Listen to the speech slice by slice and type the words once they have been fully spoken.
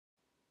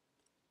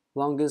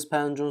Longest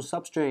palindrome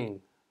substring.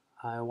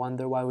 I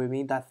wonder why we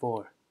need that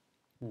for.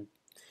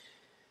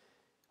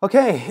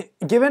 Okay,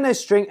 given a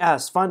string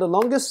S, find the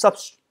longest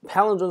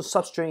palindrome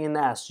substring in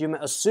S. You may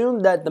assume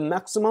that the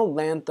maximum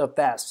length of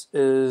S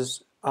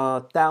is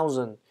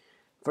 1,000.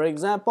 For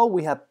example,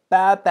 we have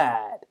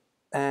bad,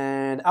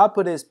 and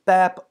output is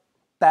bab.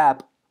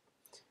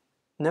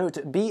 Note,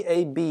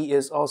 BAB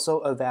is also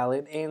a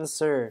valid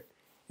answer.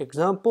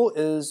 Example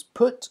is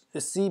put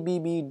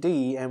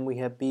CBBD, and we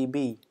have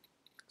BB.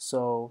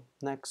 So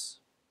next,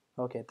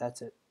 okay,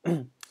 that's it.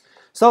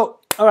 So,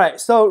 all right.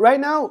 So right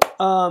now,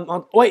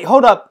 wait,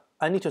 hold up.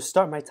 I need to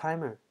start my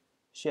timer.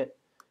 Shit.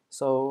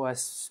 So I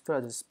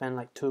still to spend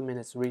like 2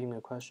 minutes reading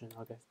the question.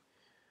 Okay.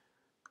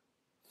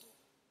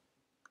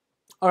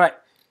 All right.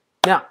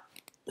 Now,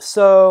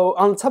 so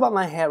on top of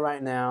my head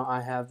right now,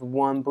 I have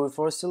one brute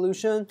force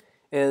solution.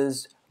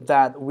 Is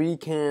that we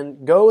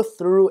can go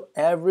through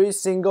every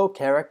single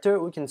character.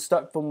 We can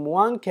start from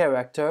one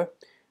character,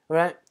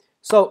 right?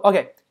 So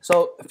okay.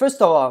 So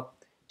first of all,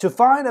 to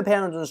find a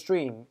palindrome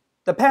string,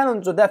 the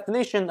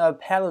definition of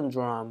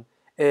palindrome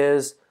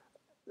is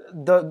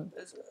the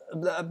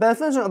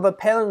definition of a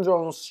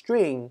palindrome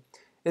string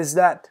is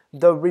that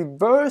the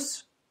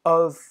reverse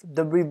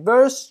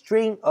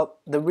version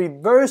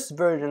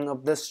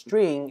of the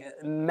string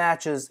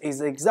matches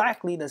is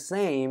exactly the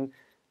same.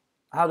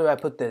 How do I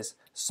put this?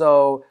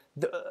 So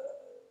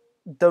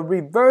the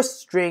reverse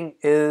string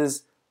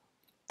is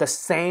the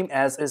same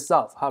as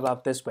itself. How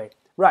about this way?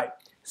 Right.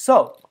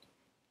 So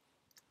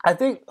I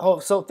think,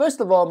 so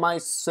first of all, my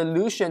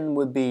solution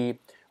would be,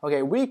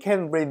 okay, we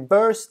can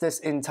reverse this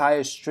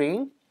entire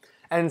string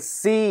and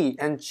see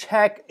and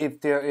check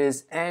if there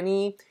is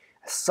any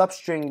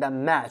substring that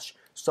match.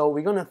 So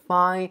we're going to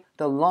find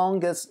the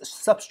longest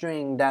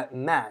substring that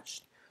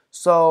matched.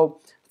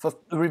 So for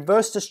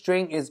reverse the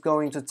string is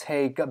going to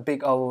take a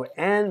big O over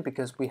N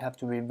because we have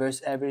to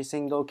reverse every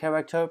single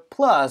character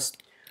plus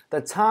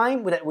the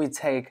time that we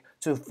take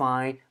to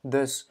find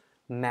this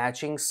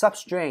matching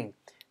substring.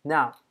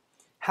 Now,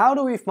 how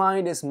do we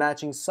find this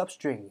matching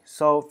substring?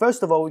 So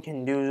first of all, we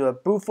can use a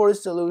brute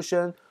force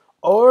solution,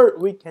 or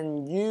we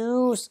can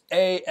use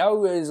a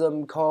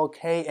algorithm called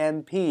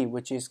KMP,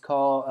 which is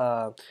called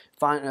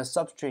find a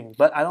substring.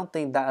 But I don't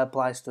think that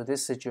applies to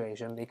this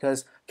situation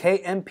because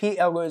KMP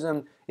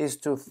algorithm is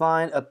to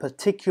find a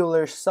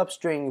particular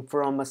substring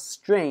from a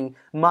string,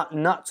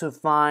 not to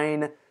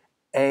find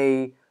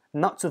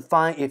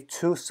if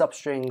two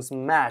substrings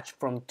match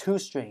from two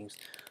strings.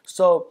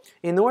 So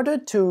in order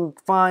to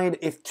find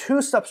if two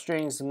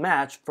substrings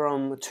match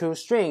from two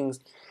strings,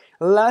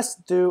 we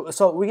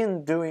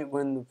can do it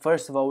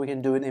first of all, we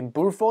can do it in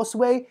brute force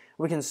way.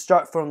 We can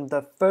start from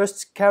the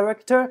first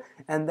character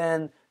and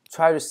then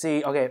try to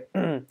see, okay,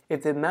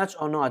 if they match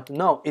or not.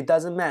 No, it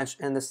doesn't match.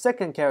 And the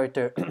second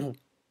character,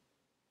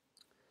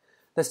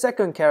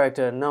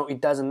 no,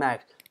 it doesn't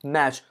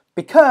match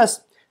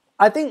because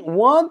I think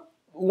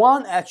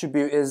one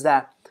attribute is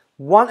that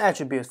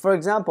for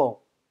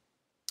example,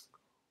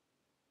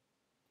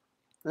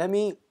 let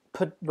me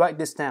write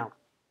this down.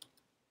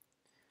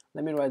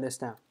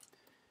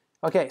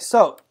 Okay,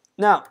 so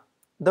now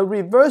the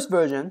reverse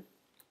version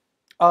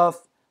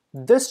of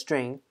this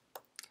string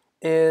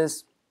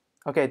is,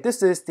 okay,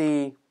 this is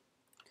the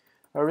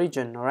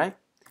origin, all right?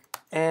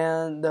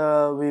 And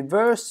the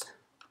reversed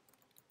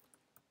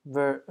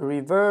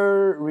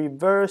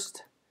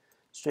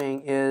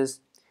string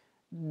is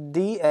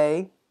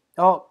DA.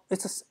 Oh,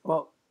 it's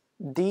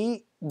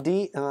D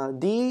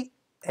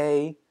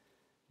A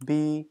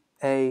B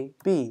A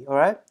B. All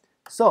right.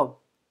 So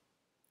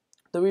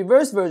the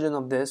reverse version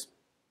of this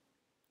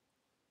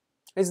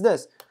is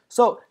this.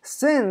 So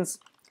since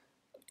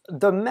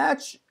the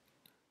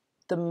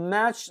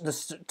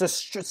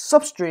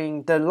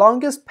substring, the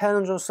longest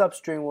palindrome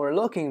substring we're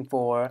looking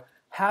for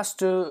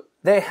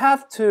they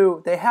have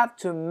to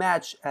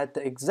match at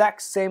the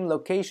exact same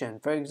location.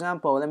 For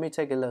example, let me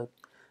take a look.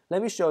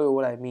 Let me show you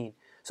what I mean.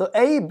 So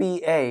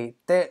ABA,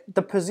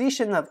 the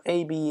position of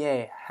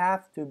ABA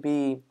have to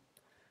be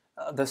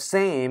the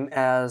same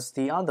as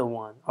the other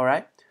one, all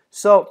right?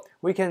 So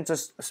we can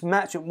just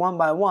match it one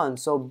by one.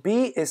 So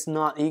B is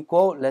not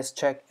equal, let's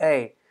check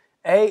A.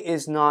 A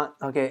is not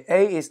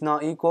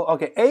equal.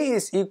 Okay, A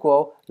is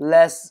equal,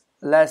 let's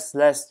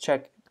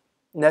check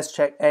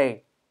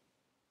A.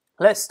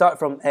 Let's start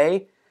from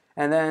A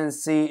and then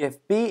see if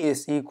B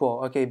is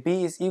equal. Okay,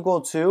 B is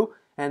equal to,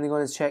 and we're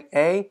going to check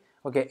A.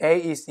 Okay, A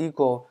is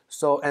equal.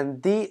 So,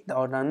 and D,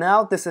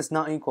 now this is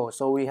not equal.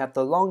 So we have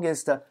the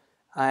longest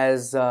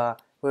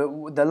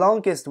the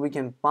longest we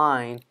can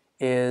find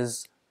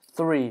is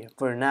 3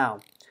 for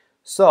now.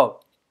 So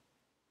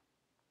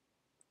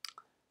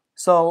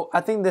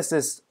I think this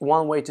is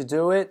one way to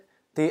do it.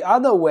 The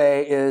other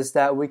way is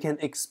that we can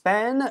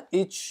expand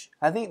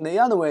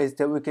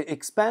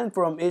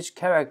from each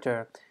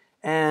character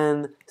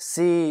and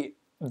see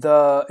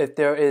if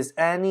there is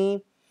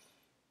any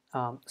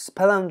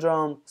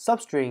palindrome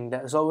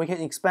substring. So we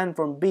can expand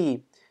from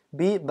B,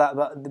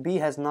 but the B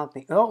has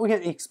nothing. No, we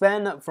can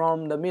expand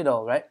from the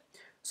middle, right?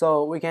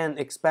 So we can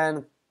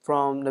expand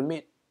from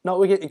the no,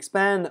 we can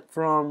expand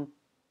from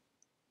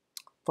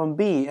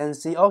B and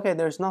see, okay,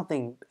 there's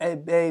nothing.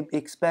 A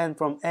expand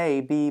from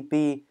A, B,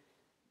 B,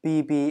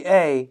 B, B,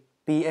 A,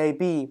 B, A,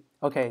 B.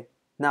 Okay,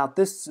 now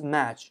this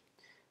match,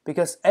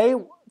 because A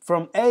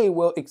from A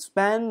will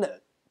expand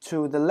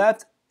to the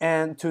left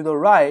and to the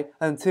right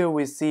until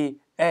we see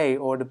A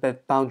or the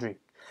boundary.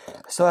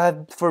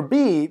 So for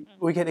B,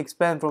 we can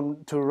expand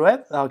from to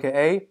left. Okay,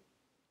 A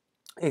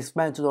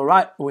expand to the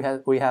right.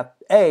 We have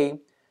A,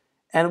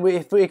 and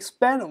if we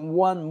expand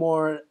one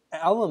more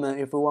element,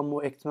 if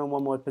we expand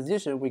one more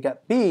position, we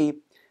got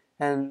B,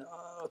 and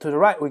to the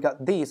right we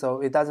got D.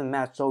 So it doesn't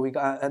match. So we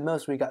got at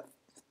most we got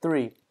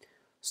 3.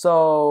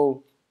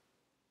 So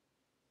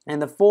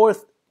and the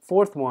fourth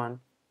one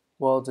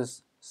will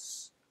just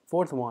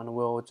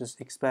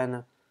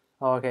expand.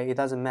 Okay, it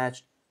doesn't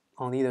match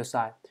on either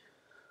side.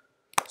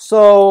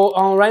 So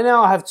right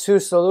now I have two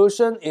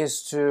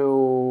solutions.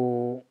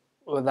 Two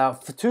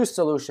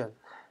solutions.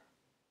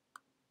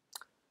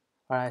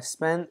 Alright, I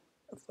spent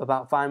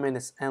about 5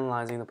 minutes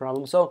analyzing the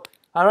problem. So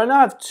I right now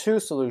have two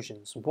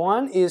solutions.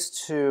 One is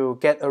to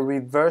get a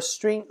reverse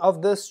string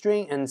of this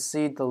string and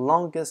see the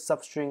longest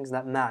substrings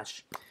that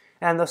match.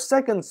 And the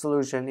second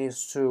solution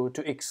is to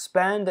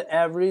expand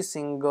every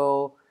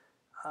single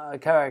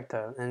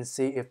character and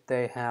see if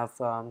they have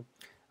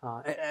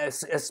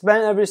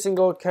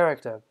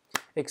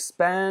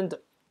expand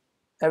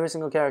every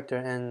single character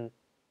and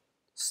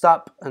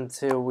stop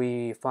until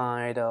we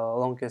find the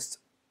longest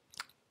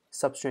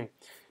substring.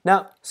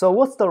 Now, so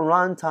what's the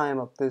runtime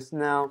of this?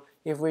 Now,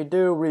 if we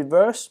do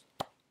reverse,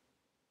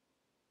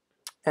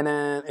 and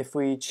then if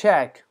we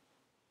do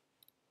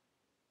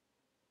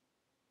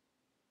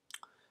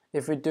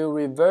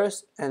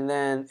reverse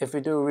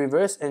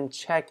and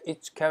check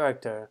each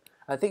character,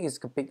 I think it's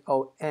a big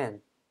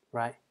O-N,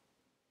 right?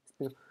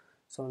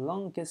 So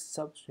longest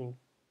substring,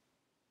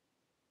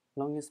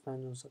 longest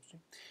bundle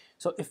substring.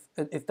 So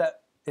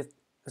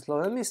so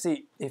let me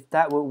see if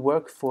that would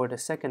work for the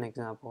second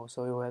example.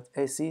 So we will have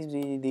A, C,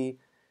 D, D,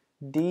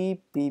 D,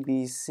 B,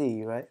 B,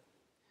 C, right?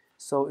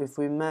 So if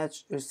we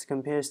just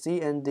compare C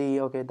and D,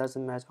 okay, it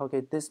doesn't match. Okay,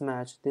 this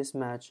match,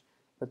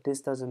 but this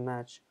doesn't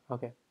match.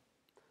 Okay,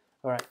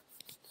 all right.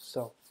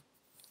 So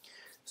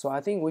I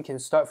think we can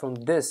start from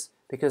this,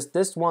 because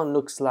this one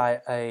looks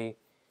like a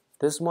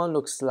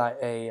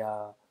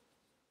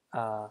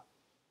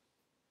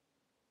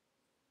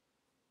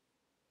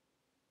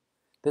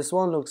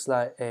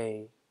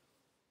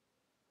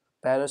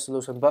better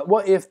solution. But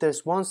what if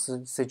there's one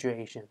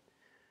situation?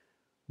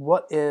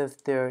 What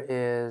if there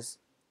is,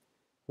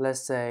 let's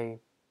say,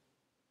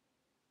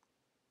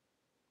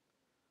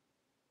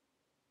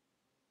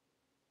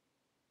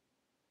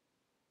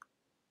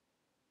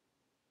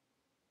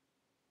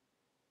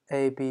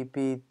 A, B,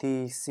 B,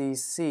 D, C,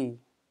 C,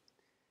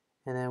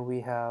 and then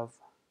we have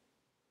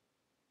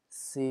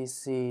C,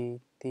 C,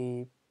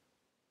 D,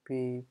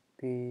 B,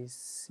 B,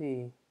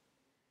 C,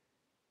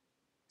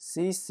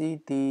 C, C,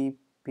 D,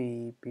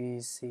 B,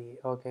 B, C.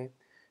 Okay,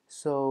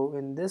 so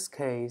in this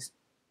case,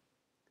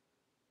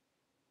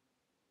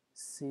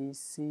 C,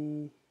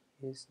 C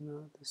is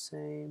not the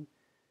same.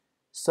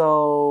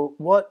 So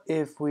what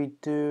if we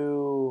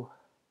do,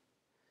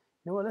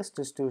 you know what, let's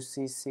just do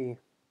C, C.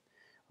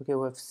 Okay,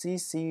 we have C,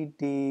 C,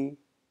 D,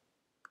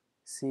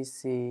 C,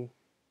 C,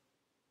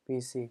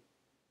 B, C.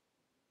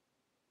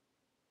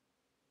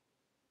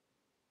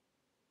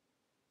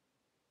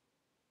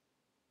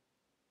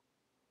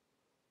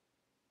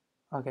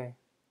 Okay,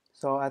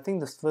 so I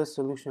think the first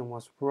solution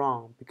was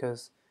wrong,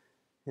 because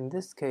in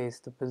this case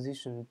the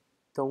position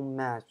don't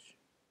match.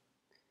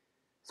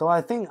 So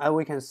I think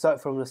we can start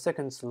from the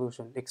second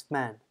solution,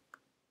 expand.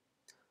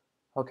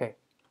 Okay,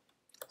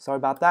 sorry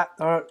about that.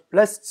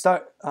 Let's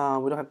start. We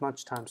don't have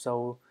much time,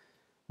 so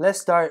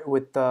let's start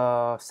with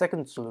the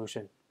second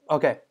solution.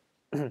 Okay.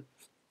 All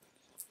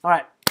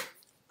right.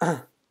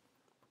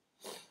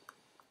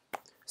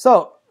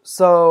 So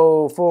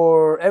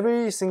for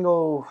every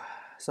single,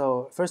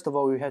 so first of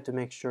all, we have to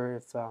make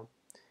sure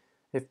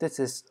if this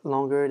is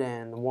longer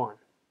than 1,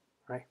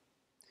 right?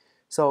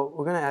 So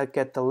we're gonna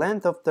get the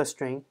length of the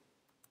string.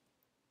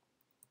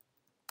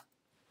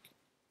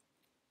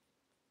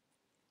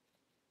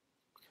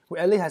 We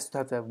at least has to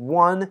have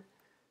one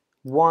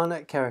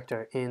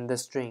character in the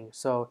string.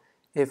 So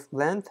if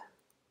length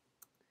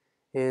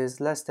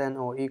is less than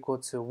or equal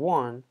to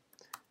 1,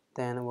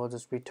 then we'll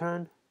just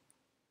return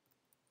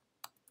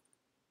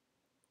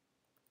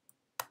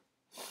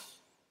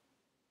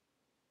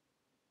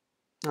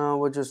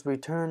we'll just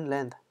return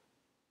length.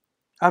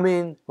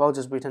 We'll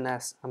just return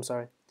s. I'm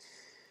sorry.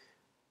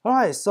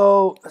 Alright,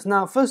 so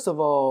now first of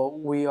all,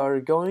 we are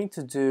going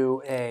to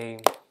do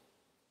a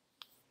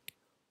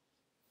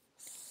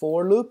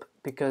for loop,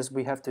 because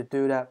we have to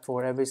do that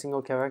for every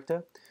single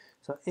character.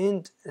 So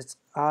int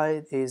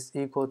I is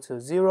equal to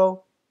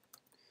 0,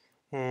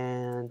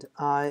 and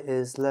I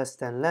is less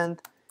than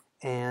length,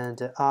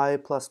 and I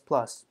plus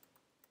plus.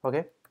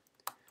 Okay,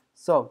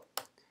 so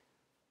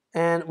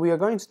and we are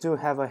going to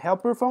have a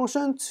helper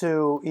function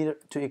to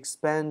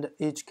expand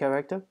each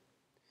character.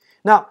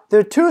 Now, there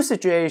are two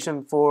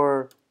situations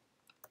for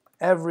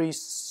every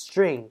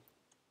string.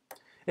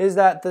 Is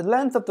that the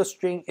length of the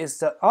string is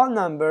the odd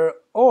number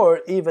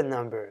or even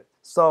number.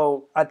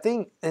 So I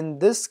think in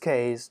this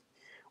case,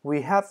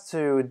 we have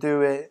to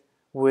do it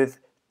with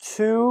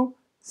two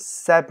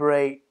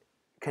separate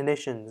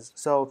conditions.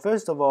 So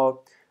first of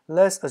all,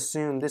 let's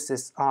assume this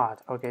is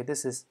odd. Okay,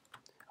 this is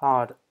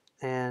odd,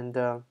 and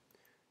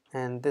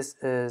this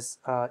is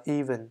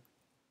even.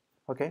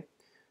 Okay,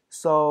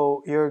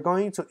 so you're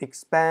going to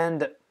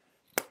expand.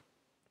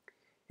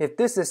 If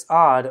this is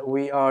odd,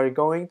 we are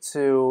going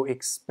to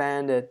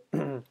expand it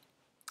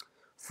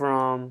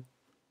from,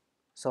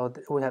 so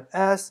we have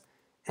S,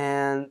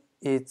 and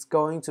it's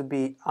going to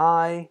be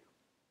I.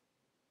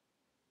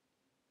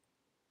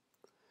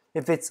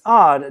 If it's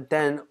odd,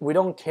 then we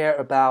don't care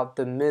about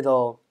the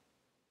middle.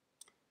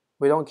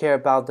 We don't care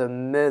about the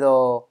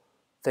middle.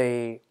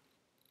 If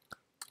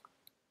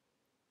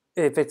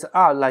it's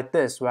odd like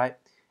this, right?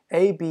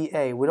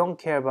 ABA, we don't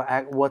care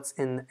about what's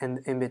in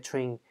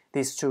between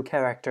these two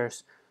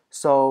characters.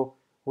 So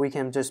we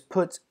can just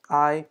put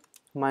I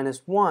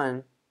minus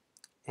 1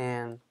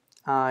 and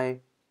I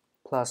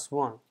plus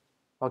 1.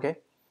 Okay?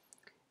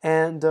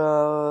 And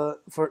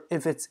for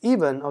if it's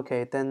even,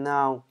 okay, then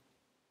now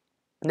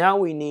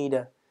we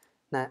need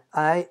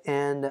I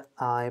and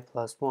I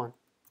plus 1.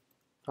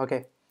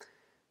 Okay,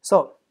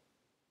 so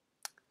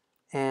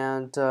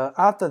and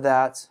after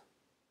that,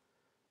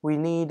 we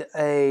need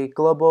a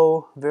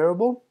global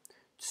variable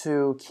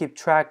to keep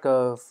track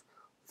of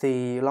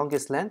the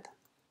longest length.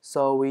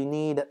 So we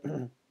need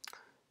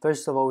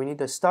first of all, we need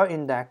the start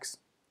index,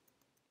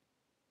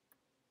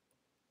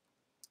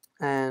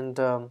 and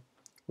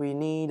we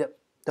need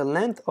the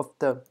length of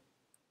the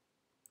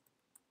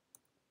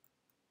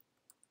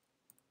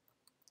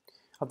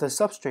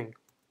substring.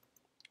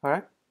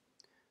 All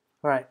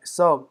right.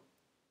 So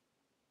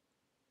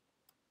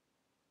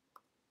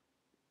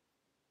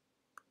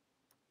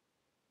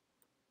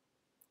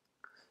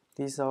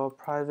these are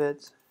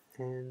private,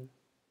 and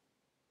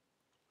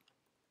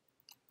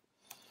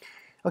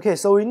okay,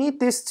 so we need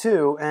these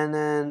two, and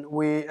then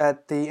we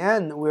at the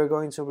end we're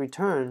going to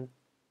return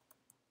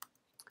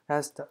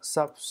as the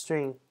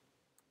substring.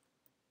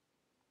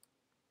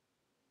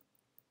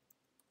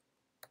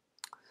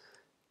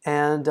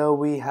 And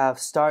we have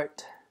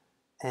start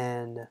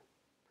and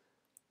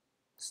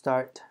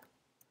start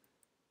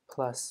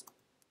plus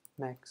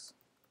max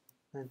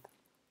length.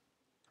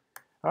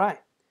 All right.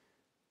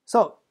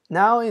 So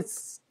now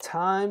it's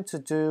time to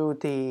do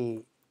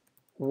the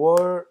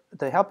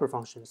helper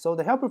function. So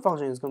the helper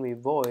function is going to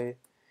be void,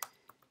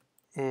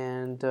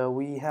 and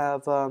we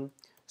have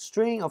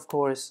string, of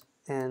course,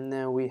 and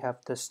then we have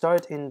the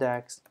start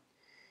index.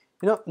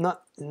 We have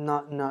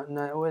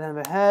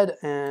a head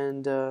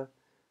and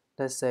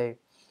let's say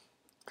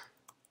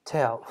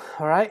tail.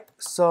 All right.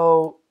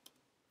 So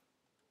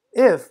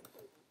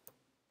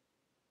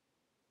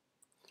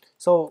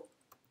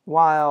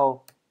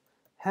while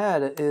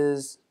head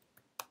is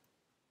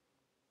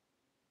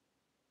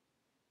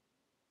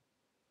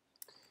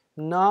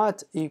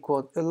not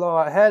equal,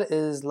 head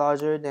is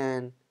larger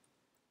than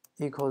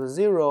equal to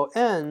 0,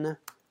 and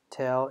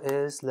tail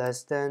is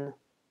less than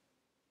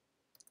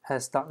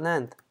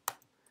s.length.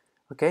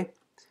 Okay,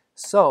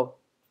 so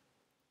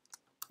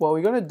what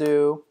we're going to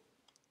do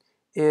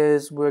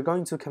is we're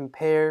going to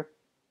compare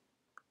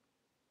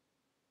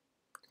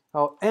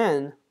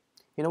n.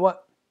 You know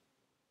what?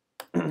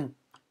 We're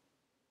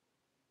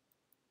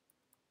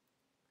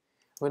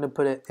going to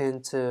put it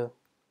into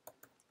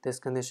this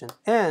condition.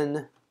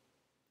 N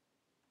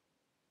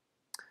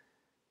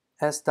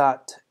s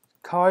dot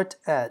cart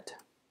at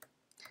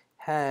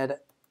head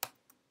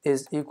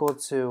is equal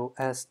to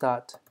s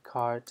dot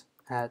cart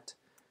at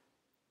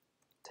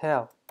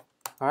tail.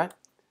 All right.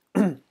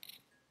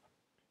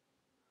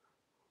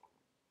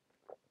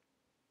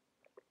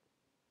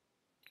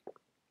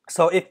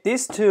 So if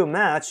these two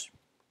match,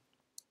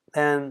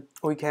 then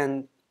we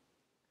can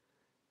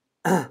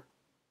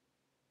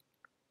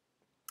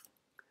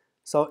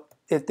so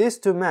if these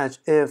two match,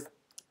 if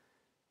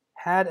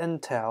head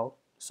and tail,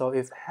 so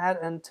if head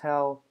and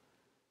tail,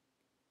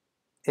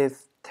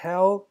 if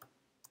tail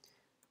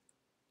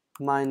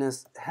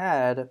minus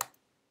head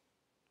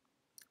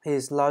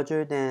is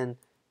larger than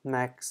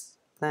max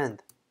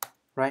length,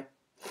 right?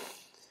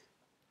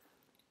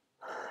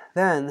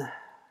 Then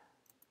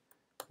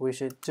we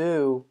should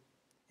do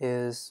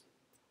is,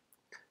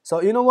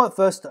 so you know what,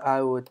 first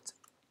I would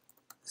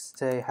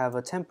say have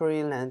a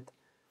temporary length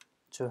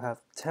to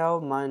have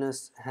tail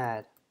minus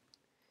head,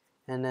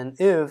 and then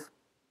if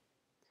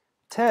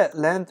tail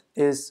length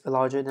is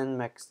larger than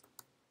max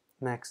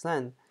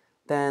length,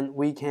 then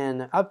we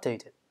can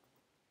update it.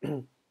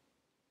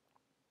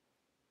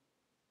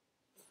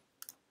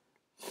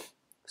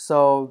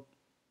 So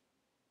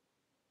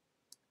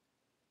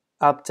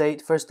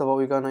update, first of all,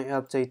 we're going to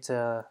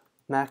update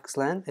max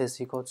length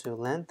is equal to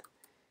length,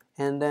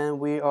 and then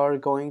we are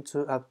going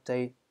to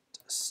update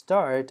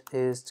start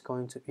is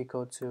going to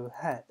equal to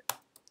head.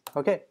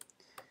 Okay,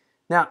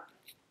 now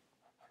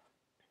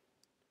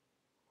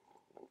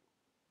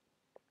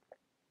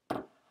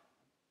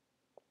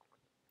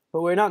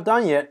But we're not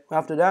done yet.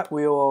 After that,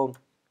 we will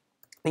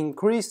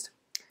decrease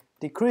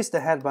the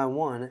head by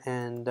 1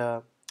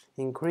 and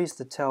increase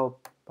the tail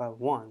by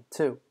 1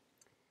 too.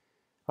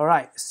 All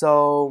right,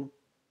 so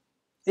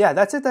yeah,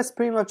 that's it. That's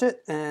pretty much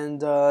it.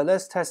 And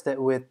let's test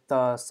it with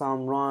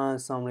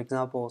some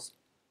examples.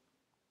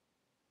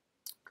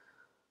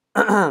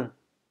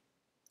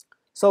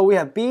 So we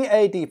have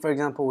BAD, for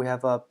example. We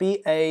have a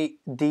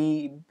BAD.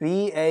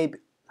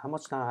 How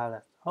much time I have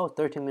left? Oh,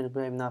 13 minutes,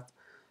 enough.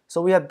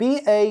 So we have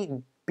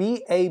BAD,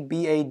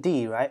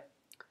 right?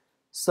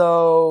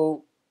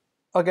 So,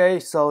 okay,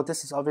 so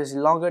this is obviously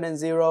longer than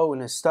 0. We're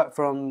going to start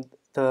from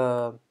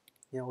the,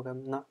 we're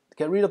going to not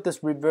get rid of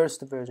this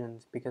reversed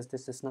version because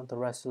this is not the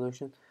right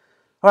solution.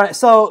 All right,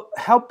 so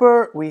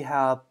helper, we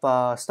have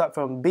start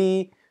from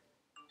B.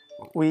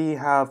 We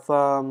have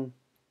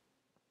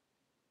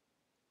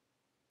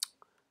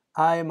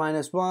I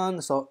minus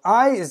 1. So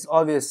I is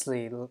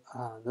obviously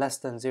less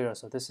than 0,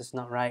 so this is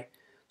not right.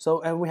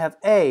 So, and we have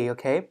A,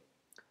 okay?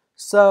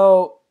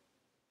 So,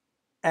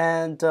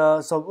 and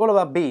so what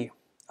about B?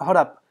 Hold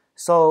up.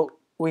 So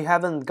we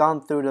haven't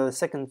gone through the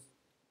second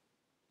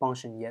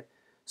function yet.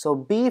 So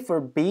B,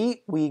 for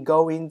B, we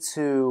go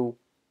into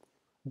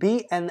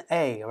B and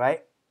A,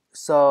 right?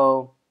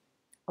 So,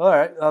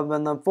 alright,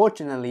 but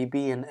unfortunately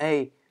B and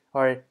A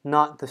are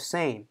not the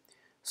same.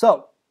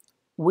 So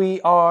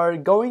we are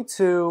going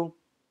to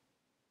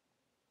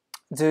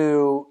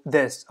do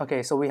this.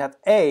 Okay, so we have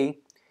A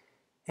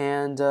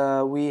and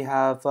we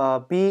have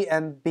B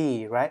and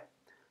B, right?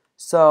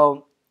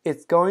 So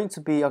it's going to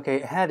be, okay,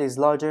 head is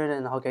larger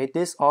than, okay,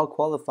 this all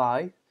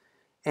qualify.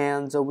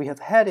 And we have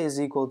head is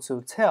equal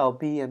to tail,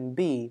 B and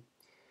B.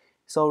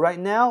 So right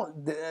now,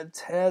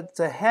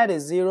 the head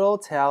is 0,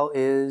 tail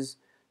is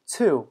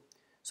 2.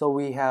 So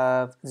we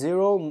have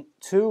 2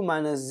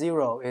 minus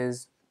 0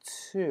 is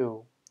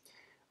 2.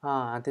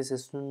 This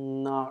is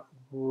not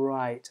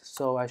right.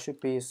 So I should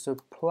be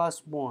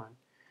plus 1,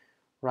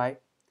 right?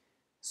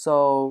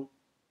 So,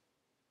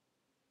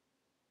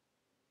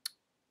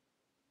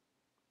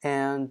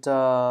 and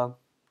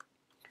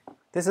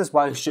this is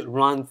why you should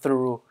run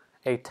through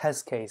a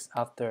test case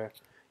after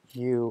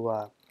you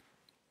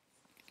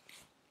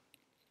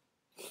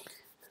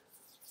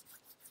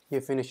you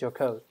finish your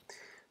code.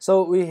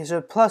 So we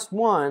should plus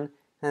 1,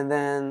 and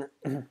then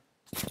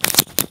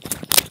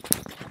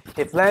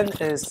if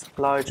length is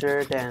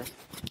larger than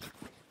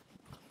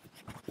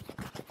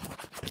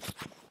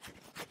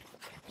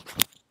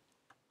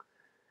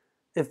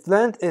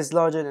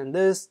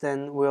this,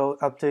 then we'll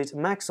update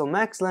max. So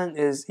max length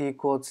is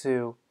equal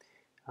to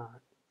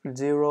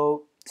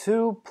 0,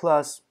 2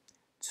 plus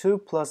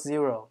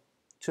 0.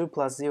 2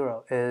 plus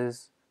 0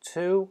 is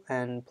 2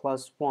 and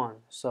plus 1.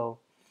 So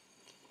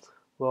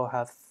we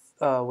have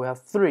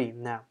 3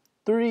 now.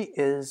 3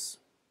 is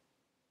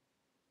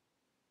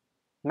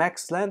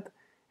max length,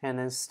 and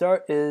then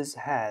start is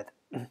head.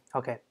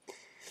 Okay.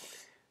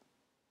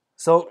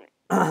 So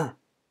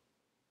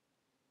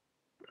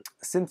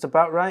seems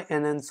about right.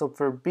 And then so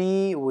for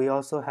B, we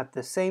also have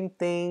the same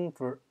thing.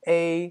 For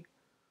A,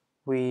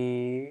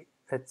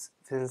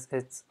 since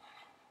it's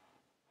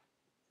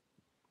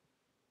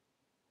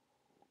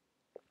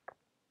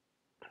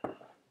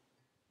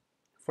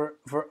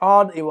for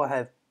odd,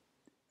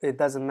 it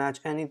doesn't match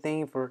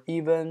anything. For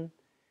even,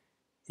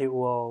 it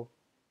will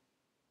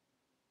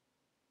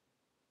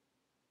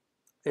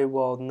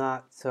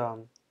not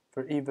for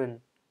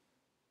even,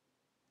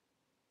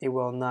 it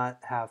will not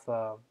have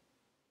a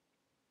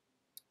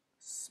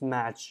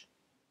match.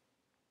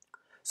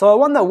 So I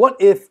wonder, what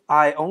if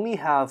I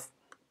have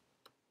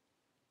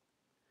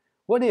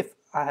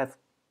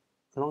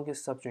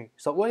longest substring?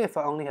 So what if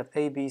I only have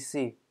A, B,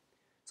 C?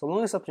 So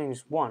longest substring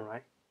is 1,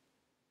 right?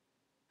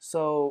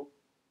 So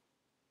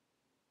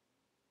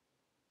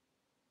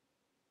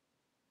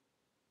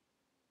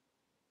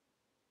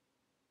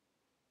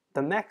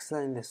the max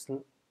length is,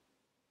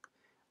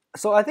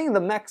 so I think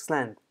the max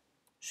length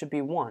should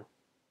be 1,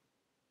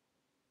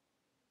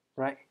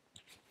 right?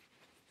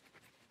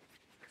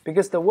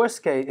 Because the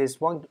worst case is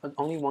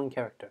only one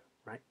character,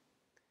 right?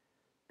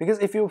 Because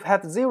if you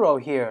have 0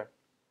 here,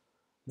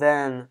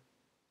 then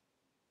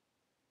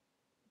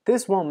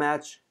this won't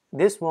match,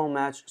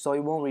 so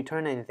it won't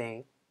return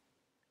anything.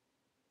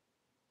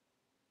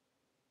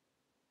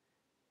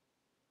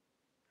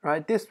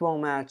 Right? This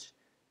won't match,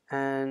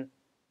 and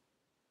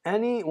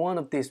any one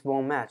of these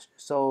won't match,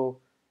 so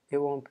it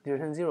won't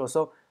return 0.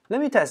 So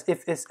let me test.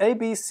 If it's A,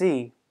 B,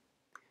 C,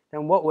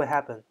 then what will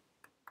happen?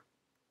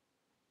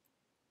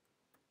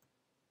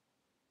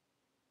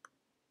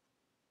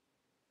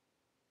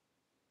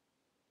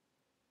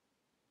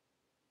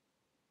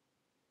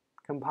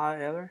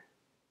 Compile error.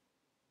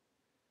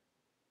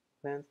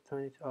 Length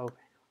 22. Oh, okay.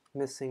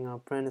 Missing a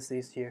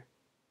parentheses here.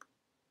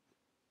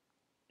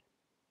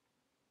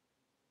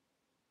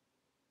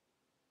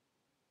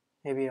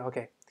 Maybe,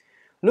 okay.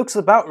 Looks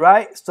about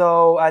right.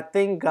 So I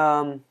think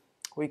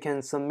we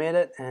can submit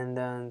it and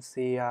then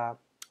see how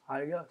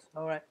it goes.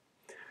 All right.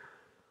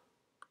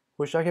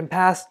 Wish I can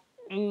pass.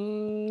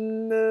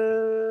 Please,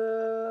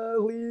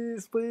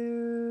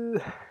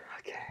 please.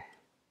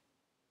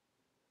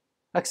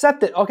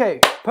 Accepted. Okay,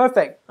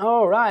 perfect.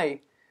 All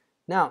right.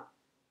 Now,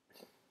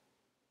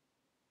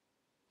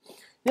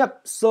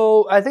 yep.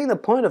 So I think the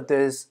point of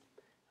this,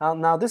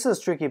 now this is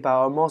tricky,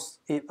 but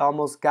it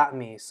almost got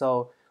me.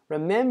 So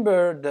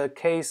remember the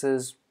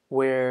cases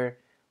where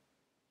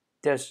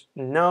there's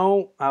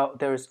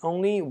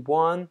only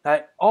one.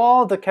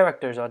 All the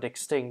characters are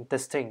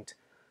distinct.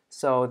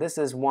 So this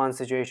is one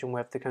situation we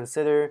have to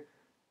consider.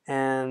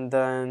 And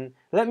then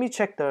let me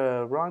check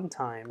the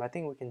runtime. I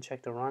think we can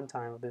check the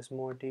runtime if there's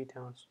more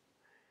details.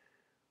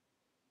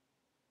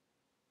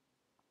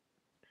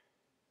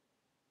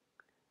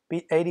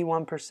 Beat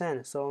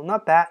 81%. So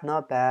not bad,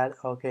 not bad.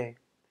 Okay.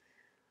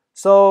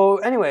 So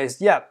anyways,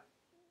 yeah.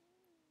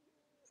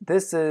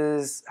 This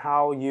is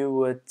how you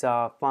would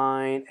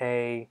find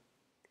a.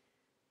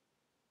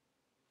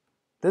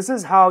 This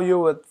is how you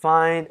would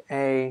find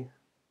a.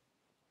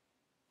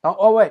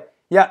 Oh wait,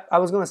 yeah, I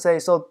was gonna say.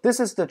 So this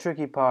is the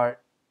tricky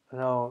part.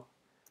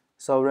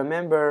 So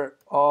remember,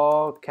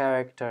 all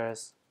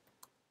characters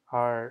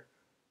are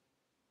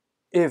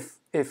if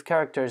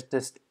characters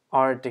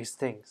are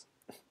distinct.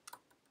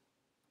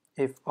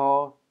 If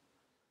all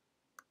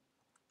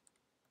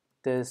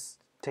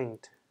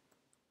distinct.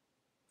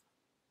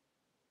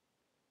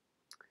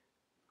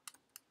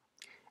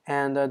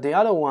 And the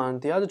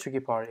other tricky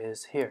part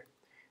is here.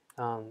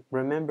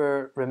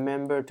 Remember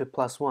to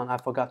plus 1. I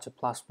forgot to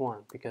plus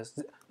 1 because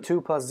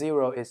 2 plus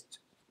 0 is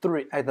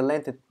 3. The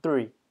length is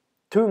 3.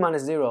 2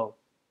 minus 0.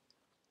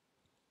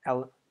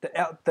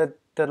 The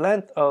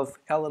length of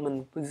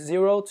element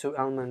 0 to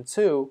element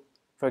 2,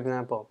 for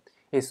example,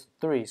 is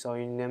 3. So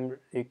you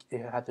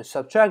have to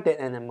subtract it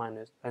and then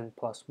minus and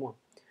plus 1.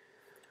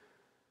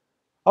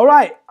 All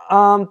right,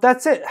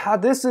 that's it.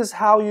 This is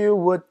how you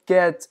would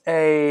get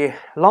a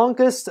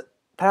longest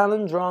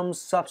palindrome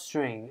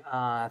substring.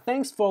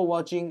 Thanks for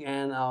watching,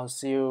 and I'll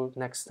see you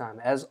next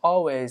time. As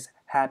always,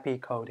 happy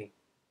coding.